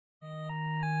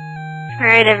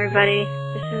Alright everybody,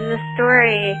 this is the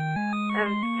story of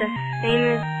the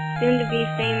soon-to-be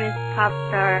famous pop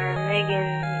star Megan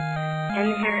and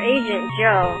her agent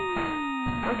Joe.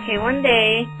 Okay, one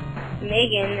day,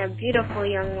 Megan, a beautiful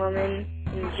young woman,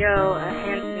 and Joe, a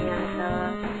handsome young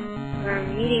fella, were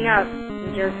meeting up,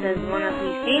 and Joe says, "Wanna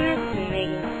be famous?" And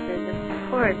Megan says,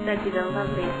 "Of course, that'd be the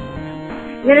loveliest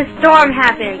thing." And then a storm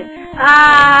happened!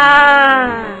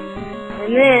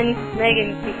 And then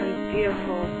Megan becomes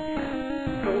beautiful,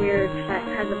 but weird,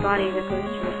 has a body that goes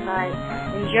to her side.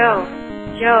 And Joe,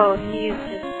 he's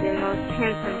just the most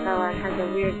handsome fella and has a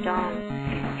weird dong.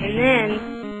 And then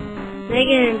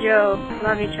Megan and Joe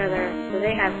love each other, so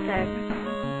they have sex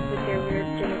with their weird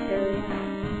genitalia.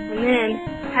 And then,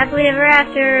 happily ever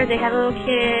after, they have a little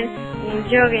kid named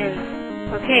Jogan.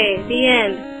 Okay, the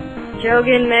end.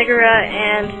 Jogan, Megara,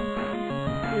 and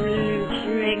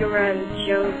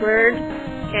Joe Bird.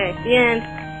 Okay, the end.